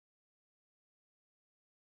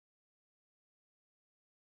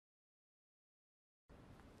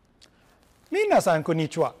Minasan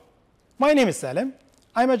konnichiwa. My name is Salem.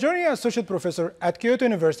 I'm a junior associate professor at Kyoto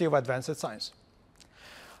University of Advanced Science.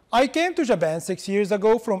 I came to Japan 6 years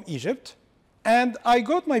ago from Egypt, and I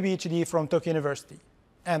got my PhD from Tokyo University,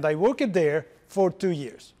 and I worked there for 2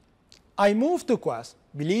 years. I moved to KWAS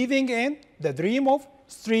believing in the dream of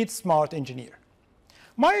street smart engineer.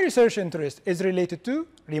 My research interest is related to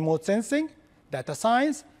remote sensing, data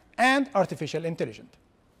science, and artificial intelligence.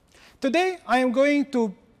 Today, I am going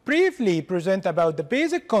to briefly present about the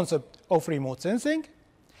basic concept of remote sensing.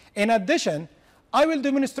 In addition, I will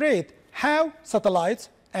demonstrate how satellites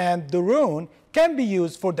and drone can be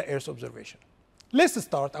used for the Earth observation. Let's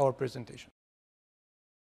start our presentation.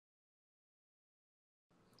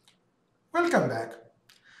 Welcome back.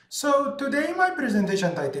 So today my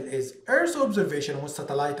presentation title is Earth Observation with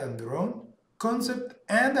Satellite and Drone, Concept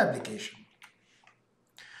and Application.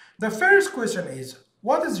 The first question is,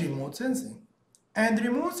 what is remote sensing? And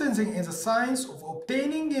remote sensing is a science of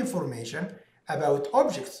obtaining information about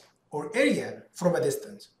objects or area from a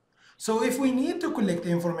distance. So if we need to collect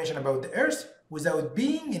information about the Earth without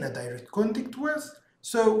being in a direct contact with,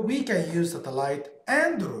 so we can use satellite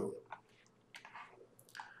and drone.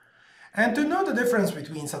 And to know the difference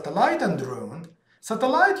between satellite and drone,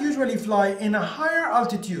 satellite usually fly in a higher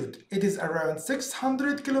altitude. It is around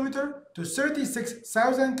 600 km to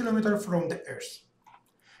 36,000 km from the Earth.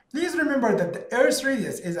 Please remember that the Earth's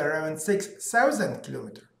radius is around 6,000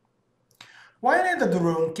 km. While in the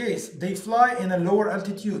drone case, they fly in a lower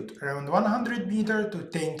altitude, around 100 meter to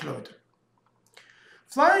 10 km.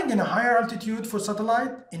 Flying in a higher altitude for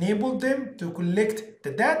satellite enabled them to collect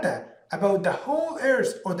the data about the whole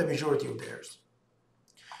Earth or the majority of the Earth.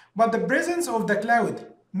 But the presence of the cloud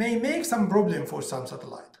may make some problem for some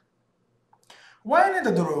satellite. While in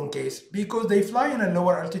the drone case, because they fly in a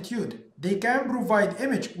lower altitude, they can provide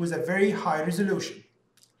image with a very high resolution.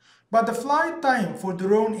 But the flight time for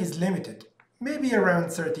drone is limited, maybe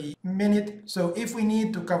around 30 minutes. So if we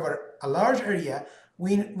need to cover a large area,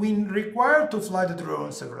 we require to fly the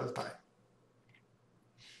drone several times.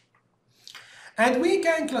 And we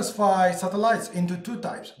can classify satellites into two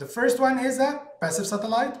types. The first one is a passive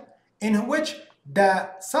satellite, in which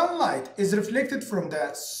the sunlight is reflected from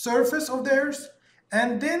the surface of the Earth,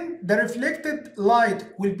 and then the reflected light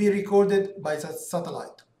will be recorded by the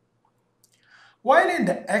satellite. While in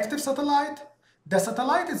the active satellite, the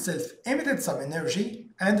satellite itself emitted some energy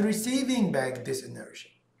and receiving back this energy.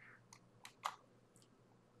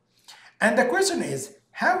 And the question is,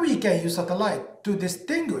 how we can use satellite to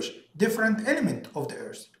distinguish different elements of the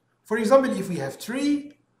Earth. For example, if we have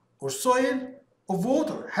tree or soil or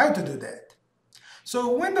water, how to do that?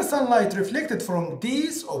 So when the sunlight reflected from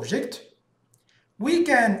this object, we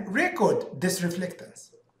can record this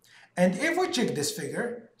reflectance. And if we check this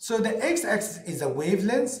figure, so the x-axis is a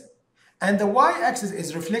wavelength and the y-axis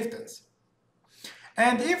is reflectance.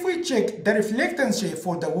 And if we check the reflectance shape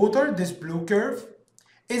for the water, this blue curve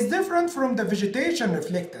is different from the vegetation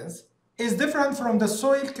reflectance, is different from the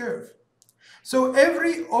soil curve. So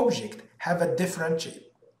every object have a different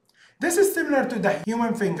shape. This is similar to the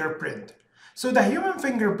human fingerprint. So the human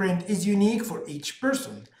fingerprint is unique for each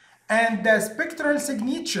person, and the spectral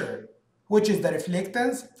signature, which is the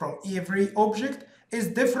reflectance from every object, is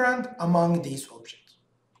different among these objects.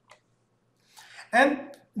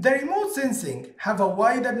 And the remote sensing have a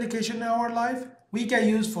wide application in our life. We can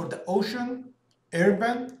use for the ocean,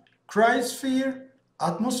 urban, cryosphere,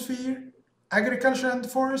 atmosphere, agriculture and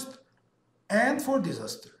forest, and for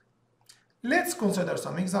disaster. Let's consider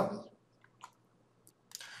some examples.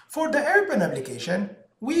 For the urban application,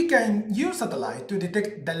 we can use satellite to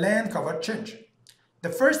detect the land cover change. The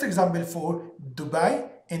first example for Dubai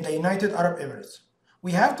in the United Arab Emirates.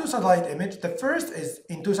 We have two satellite images. The first is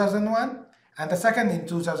in 2001 and the second in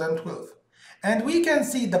 2012. And we can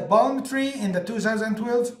see the palm tree in the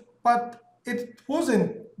 2012, but it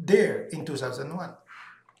wasn't there in 2001.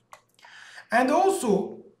 And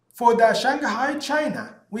also for the Shanghai,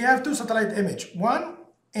 China, we have two satellite images, one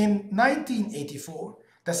in 1984,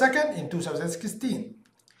 the second in 2016.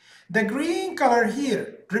 The green color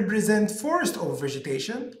here represents forest or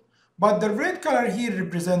vegetation, but the red color here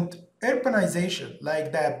represents urbanization,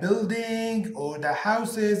 like the building or the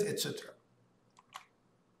houses, etc.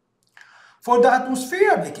 For the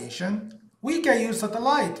atmosphere application, we can use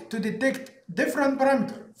satellite to detect different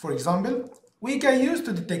parameters. For example, we can use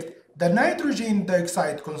to detect the nitrogen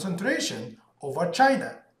dioxide concentration over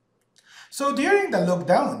China. So during the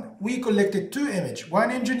lockdown, we collected two images,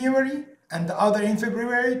 one in January and the other in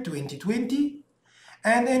February 2020.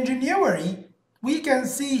 And in January, we can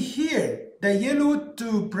see here the yellow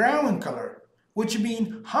to brown color, which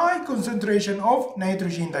means high concentration of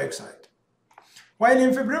nitrogen dioxide. while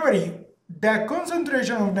in February, the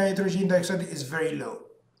concentration of nitrogen dioxide is very low.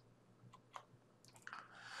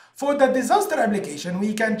 For the disaster application,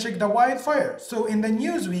 we can check the wildfire. So in the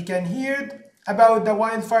news, we can hear about the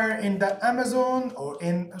wildfire in the Amazon or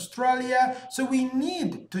in Australia. So we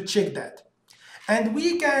need to check that. And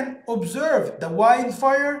we can observe the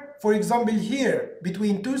wildfire, for example, here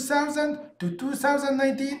between 2000 to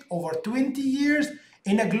 2019, over 20 years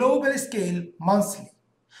in a global scale monthly.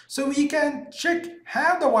 So we can check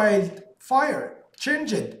how the wildfire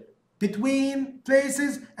changed between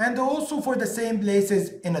places and also for the same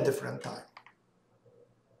places in a different time.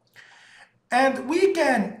 And we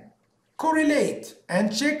can correlate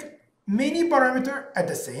and check many parameters at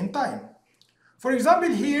the same time. For example,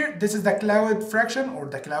 here, this is the cloud fraction or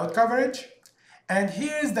the cloud coverage. And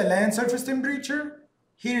here is the land surface temperature.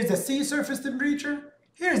 Here is the sea surface temperature.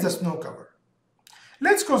 Here is the snow cover.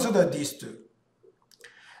 Let's consider these two.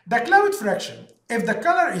 The cloud fraction, if the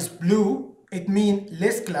color is blue, it means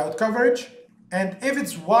less cloud coverage, and if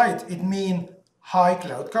it's white, it means high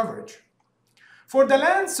cloud coverage. For the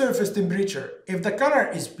land surface temperature, if the color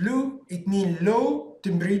is blue, it means low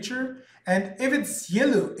temperature, and if it's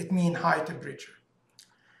yellow, it means high temperature.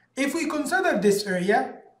 If we consider this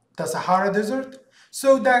area, the Sahara Desert,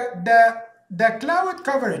 so the cloud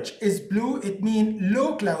coverage is blue, it means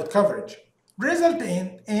low cloud coverage,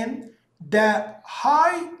 resulting in the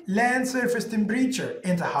high land surface temperature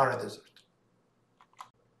in the Sahara Desert.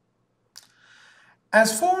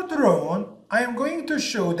 As for drone, I am going to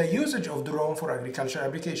show the usage of drone for agriculture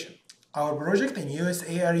application. Our project in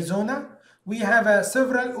USA, Arizona, we have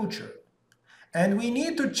several orchards, and we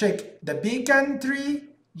need to check the pecan tree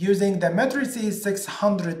using the Matrices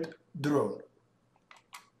 600 drone.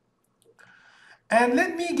 And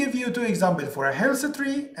let me give you two examples for a healthy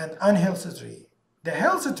tree and unhealthy tree. The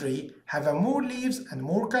healthy tree have more leaves and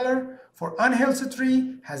more color. For unhealthy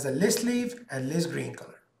tree has a less leaf and less green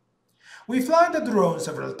color. We fly the drone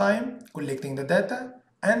several times, collecting the data,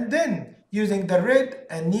 and then using the red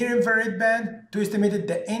and near-infrared band to estimate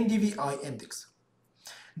the NDVI index.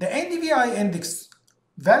 The NDVI index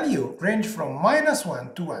value range from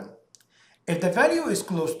 -1 to 1. If the value is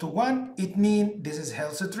close to 1, it means this is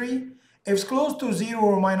healthy tree. If it's close to 0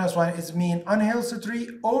 or -1, it means unhealthy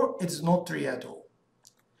tree or it's not tree at all.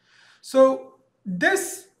 So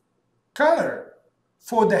this color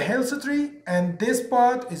for the healthy tree and this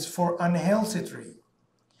part is for unhealthy tree.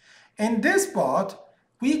 In this part,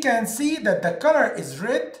 we can see that the color is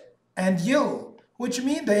red and yellow, which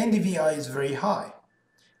means the NDVI is very high.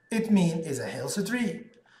 It means it's a healthy tree.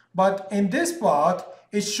 But in this part,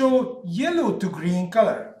 it shows yellow to green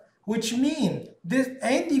color, which means this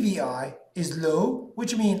NDVI is low,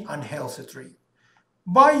 which means unhealthy tree.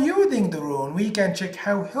 By using the drone, we can check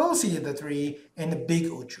how healthy is the tree in a big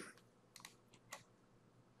orchard.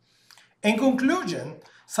 In conclusion,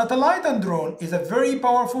 satellite and drone is a very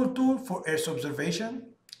powerful tool for Earth observation,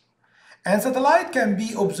 and satellite can be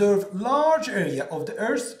observed large area of the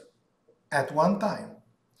Earth at one time,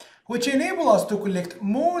 which enable us to collect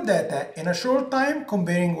more data in a short time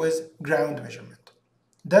comparing with ground measurement.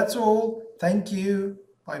 That's all. Thank you.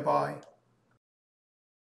 Bye-bye.